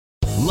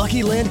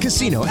Lucky Land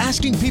Casino,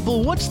 asking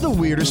people, what's the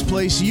weirdest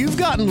place you've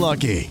gotten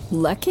lucky?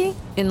 Lucky?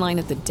 In line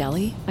at the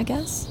deli, I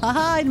guess?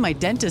 Aha, in my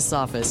dentist's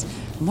office.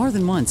 More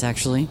than once,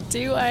 actually.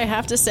 Do I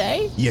have to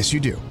say? Yes, you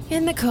do.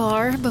 In the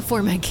car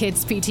before my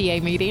kids'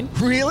 PTA meeting.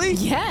 Really?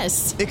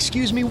 Yes.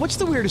 Excuse me, what's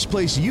the weirdest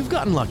place you've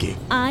gotten lucky?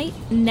 I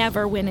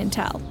never win and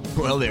tell.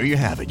 Well, there you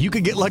have it. You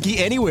can get lucky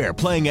anywhere,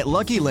 playing at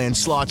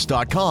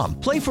LuckyLandSlots.com.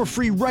 Play for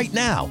free right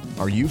now.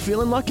 Are you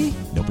feeling lucky?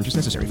 No purchase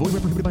necessary. Void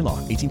where prohibited by law.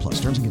 18 plus.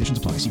 Terms and conditions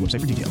apply. See website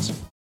for details.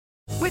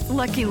 With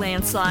Lucky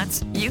Land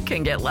Slots, you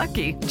can get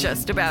lucky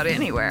just about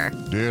anywhere.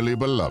 Dearly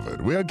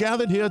beloved, we are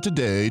gathered here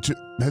today to...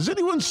 Has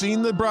anyone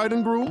seen the bride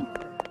and groom?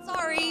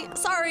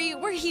 Sorry,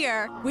 we're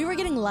here. We were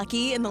getting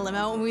lucky in the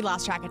limo and we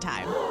lost track of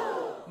time.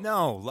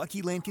 No,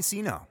 Lucky Land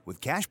Casino, with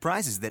cash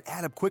prizes that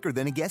add up quicker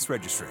than a guest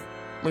registry.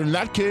 In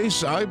that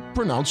case, I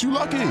pronounce you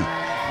lucky.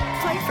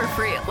 Play for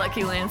free at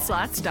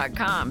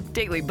LuckyLandSlots.com.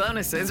 Daily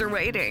bonuses are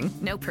waiting.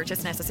 No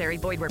purchase necessary.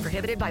 Void where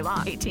prohibited by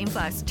law. 18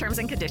 plus. Terms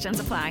and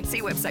conditions apply.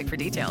 See website for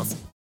details.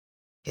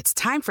 It's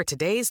time for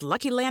today's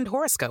Lucky Land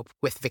horoscope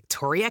with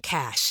Victoria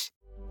Cash.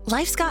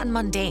 Life's gotten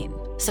mundane,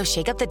 so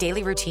shake up the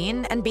daily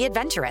routine and be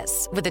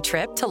adventurous with a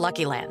trip to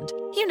Lucky Land.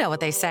 You know what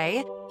they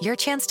say, your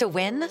chance to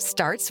win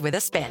starts with a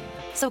spin.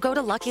 So go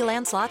to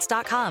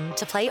LuckyLandSlots.com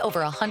to play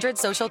over 100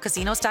 social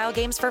casino-style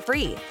games for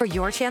free for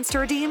your chance to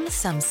redeem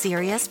some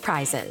serious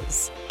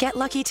prizes. Get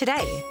lucky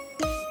today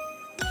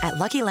at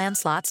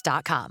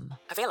LuckyLandSlots.com.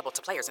 Available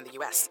to players in the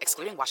U.S.,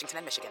 excluding Washington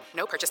and Michigan.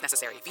 No purchase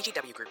necessary.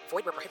 VGW Group.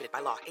 Void where prohibited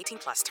by law. 18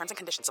 plus. Terms and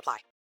conditions apply.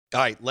 All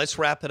right, let's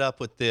wrap it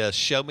up with this.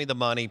 Show Me the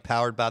Money,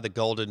 powered by the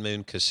Golden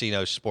Moon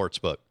Casino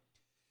Sportsbook.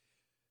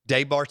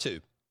 Dave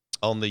Bartu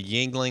on the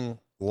Yuengling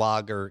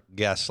Lager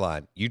guest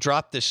line. You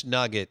dropped this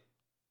nugget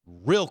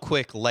real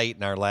quick late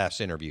in our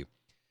last interview.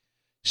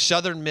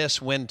 Southern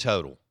Miss win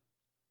total.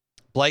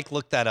 Blake,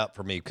 look that up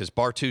for me because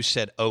Bartu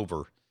said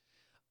over.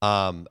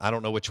 I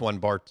don't know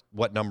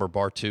what number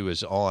Bartu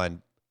is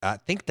on. I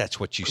think that's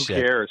what you said.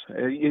 Who cares?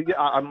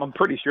 I'm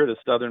pretty sure the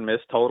Southern Miss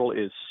total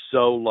is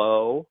so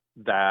low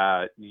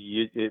that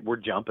we're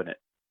jumping it.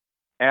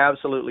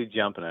 Absolutely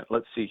jumping it.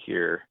 Let's see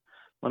here.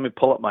 Let me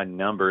pull up my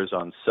numbers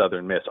on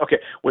Southern Miss. Okay,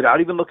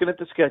 without even looking at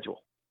the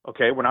schedule.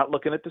 Okay, we're not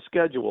looking at the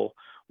schedule.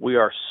 We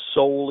are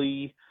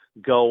solely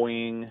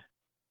going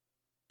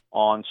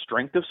on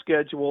strength of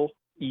schedule,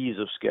 ease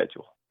of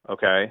schedule.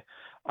 Okay,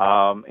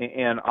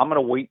 and I'm going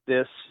to weight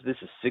this. This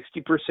is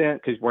 60%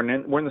 because we're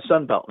in the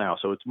Sun Belt now,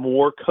 so it's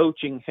more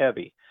coaching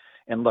heavy.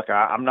 And look,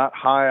 I'm not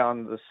high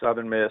on the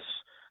Southern Miss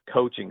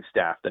coaching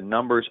staff. The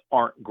numbers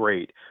aren't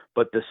great,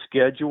 but the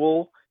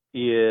schedule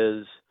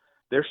is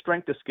their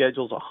strength of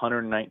schedule is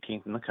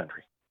 119th in the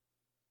country.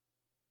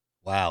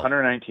 Wow.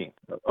 119th.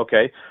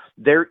 Okay.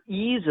 Their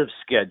ease of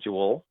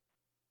schedule.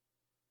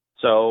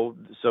 So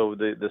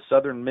the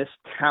Southern Miss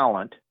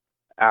talent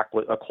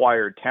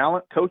acquired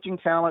talent, coaching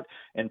talent,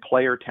 and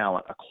player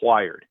talent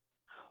acquired,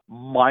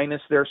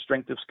 minus their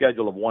strength of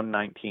schedule of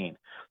 119.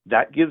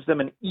 That gives them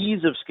an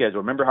ease of schedule.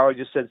 Remember how I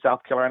just said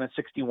South Carolina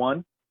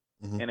 61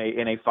 in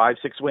a 5-6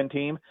 win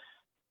team?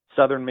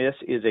 Southern Miss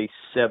is a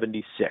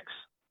 76.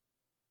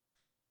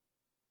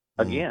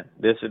 Again,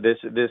 this is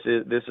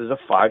a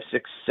 5,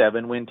 6,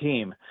 7 win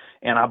team,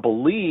 and I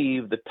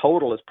believe the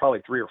total is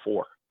probably 3 or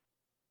 4.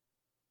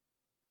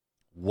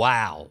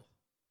 Wow.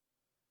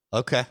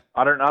 Okay.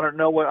 I don't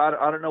know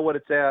what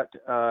it's at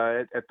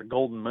the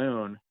Golden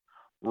Moon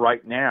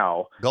right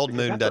now. Golden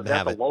Moon doesn't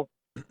have it.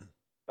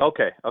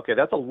 Okay,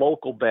 that's a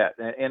local bet,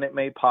 and it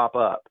may pop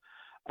up.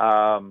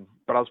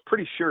 But I was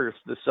pretty sure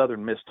the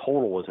Southern Miss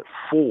total was at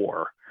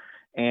 4,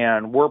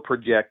 and we're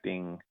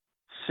projecting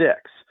 6.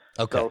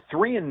 Okay. So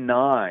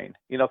 3-9.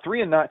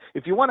 3-9.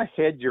 If you want to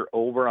hedge your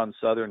over on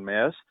Southern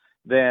Miss,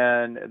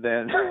 then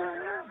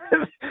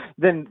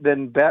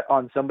then bet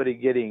on somebody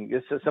on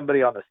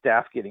the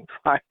staff getting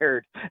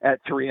fired at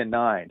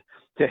 3-9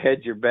 to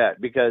hedge your bet,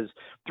 because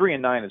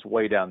 3-9 is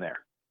way down there,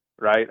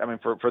 right? I mean,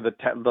 for the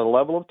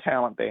level of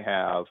talent they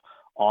have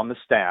on the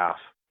staff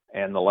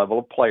and the level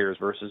of players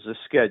versus the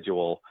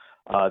schedule,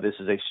 this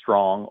is a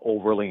strong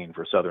overlean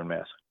for Southern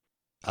Miss.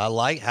 How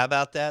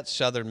about that?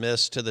 Southern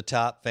Miss to the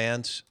top,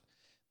 fans.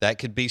 That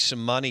could be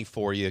some money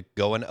for you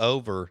going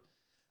over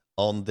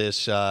on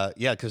this.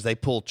 Because they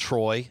pulled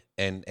Troy,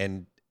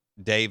 and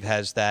Dave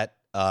has that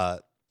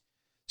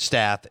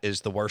staff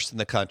is the worst in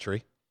the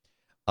country.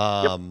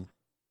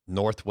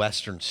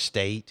 Northwestern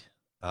State,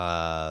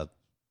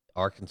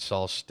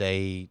 Arkansas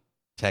State,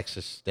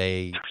 Texas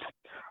State.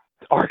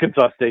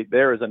 Arkansas State,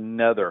 there is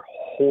another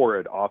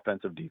horrid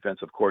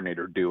offensive-defensive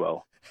coordinator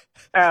duo.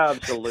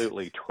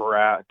 Absolutely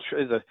trash.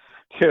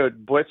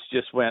 Dude, Butch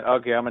just went,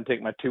 okay, I'm going to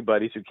take my 2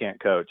 buddies who can't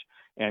coach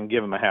and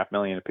give them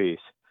 $500,000 apiece.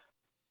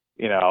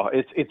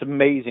 It's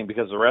amazing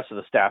because the rest of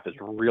the staff is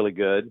really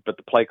good, but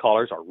the play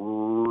callers are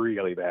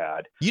really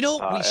bad. You know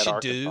what we should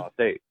Arkansas do?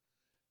 State.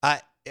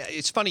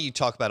 It's funny you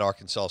talk about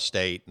Arkansas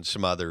State and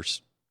some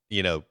others.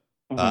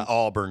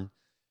 Auburn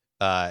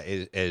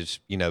is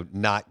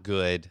not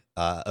good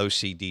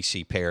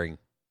OC-DC pairing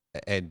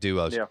and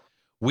duos. Yeah.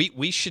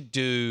 We should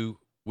do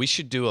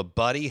a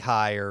buddy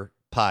hire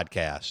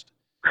podcast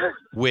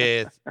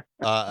with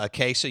a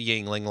case of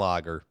Yuengling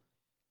Lager,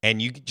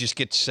 and you just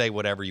get to say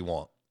whatever you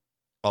want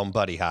on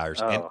Buddy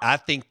Hires. And I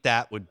think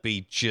that would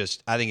be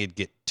I think it'd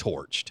get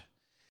torched.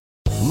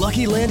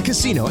 Lucky Land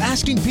Casino,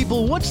 asking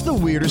people, what's the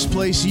weirdest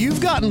place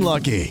you've gotten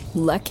lucky?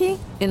 Lucky?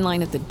 In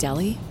line at the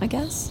deli, I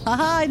guess?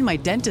 Aha, in my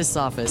dentist's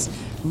office.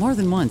 More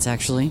than once,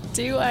 actually.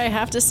 Do I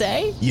have to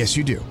say? Yes,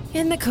 you do.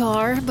 In the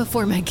car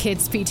before my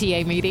kids'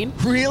 PTA meeting.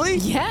 Really?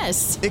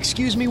 Yes.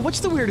 Excuse me,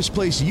 what's the weirdest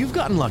place you've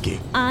gotten lucky?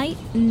 I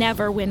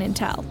never win and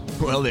tell.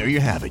 Well, there you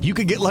have it. You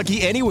can get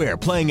lucky anywhere,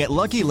 playing at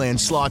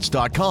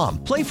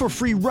LuckyLandSlots.com. Play for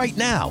free right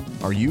now.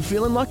 Are you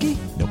feeling lucky?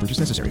 No purchase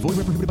necessary. Void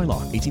where prohibited by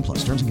law. 18 plus.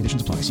 Terms and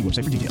conditions apply. See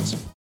website for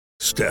details.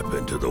 Step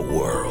into the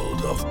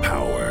world of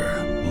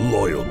power,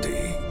 loyalty,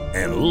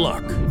 and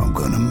luck. I'm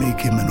gonna make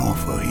him an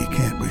offer he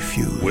can't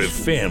refuse. With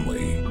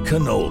family,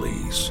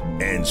 cannolis,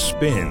 and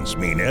spins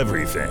mean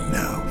everything.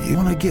 Now, you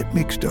wanna get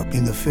mixed up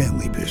in the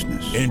family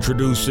business.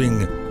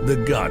 Introducing The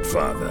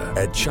Godfather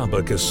at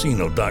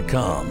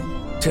ChumbaCasino.com.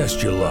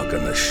 Test your luck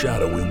in the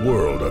shadowy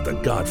world of The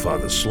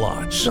Godfather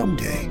slot.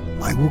 Someday,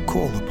 I will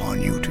call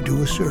upon you to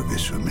do a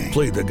service for me.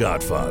 Play The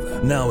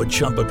Godfather, now at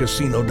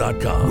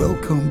ChumbaCasino.com.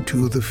 Welcome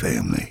to the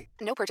family.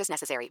 No purchase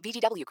necessary.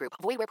 VGW Group.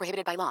 Void where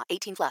prohibited by law.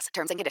 18 plus.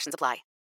 Terms and conditions apply.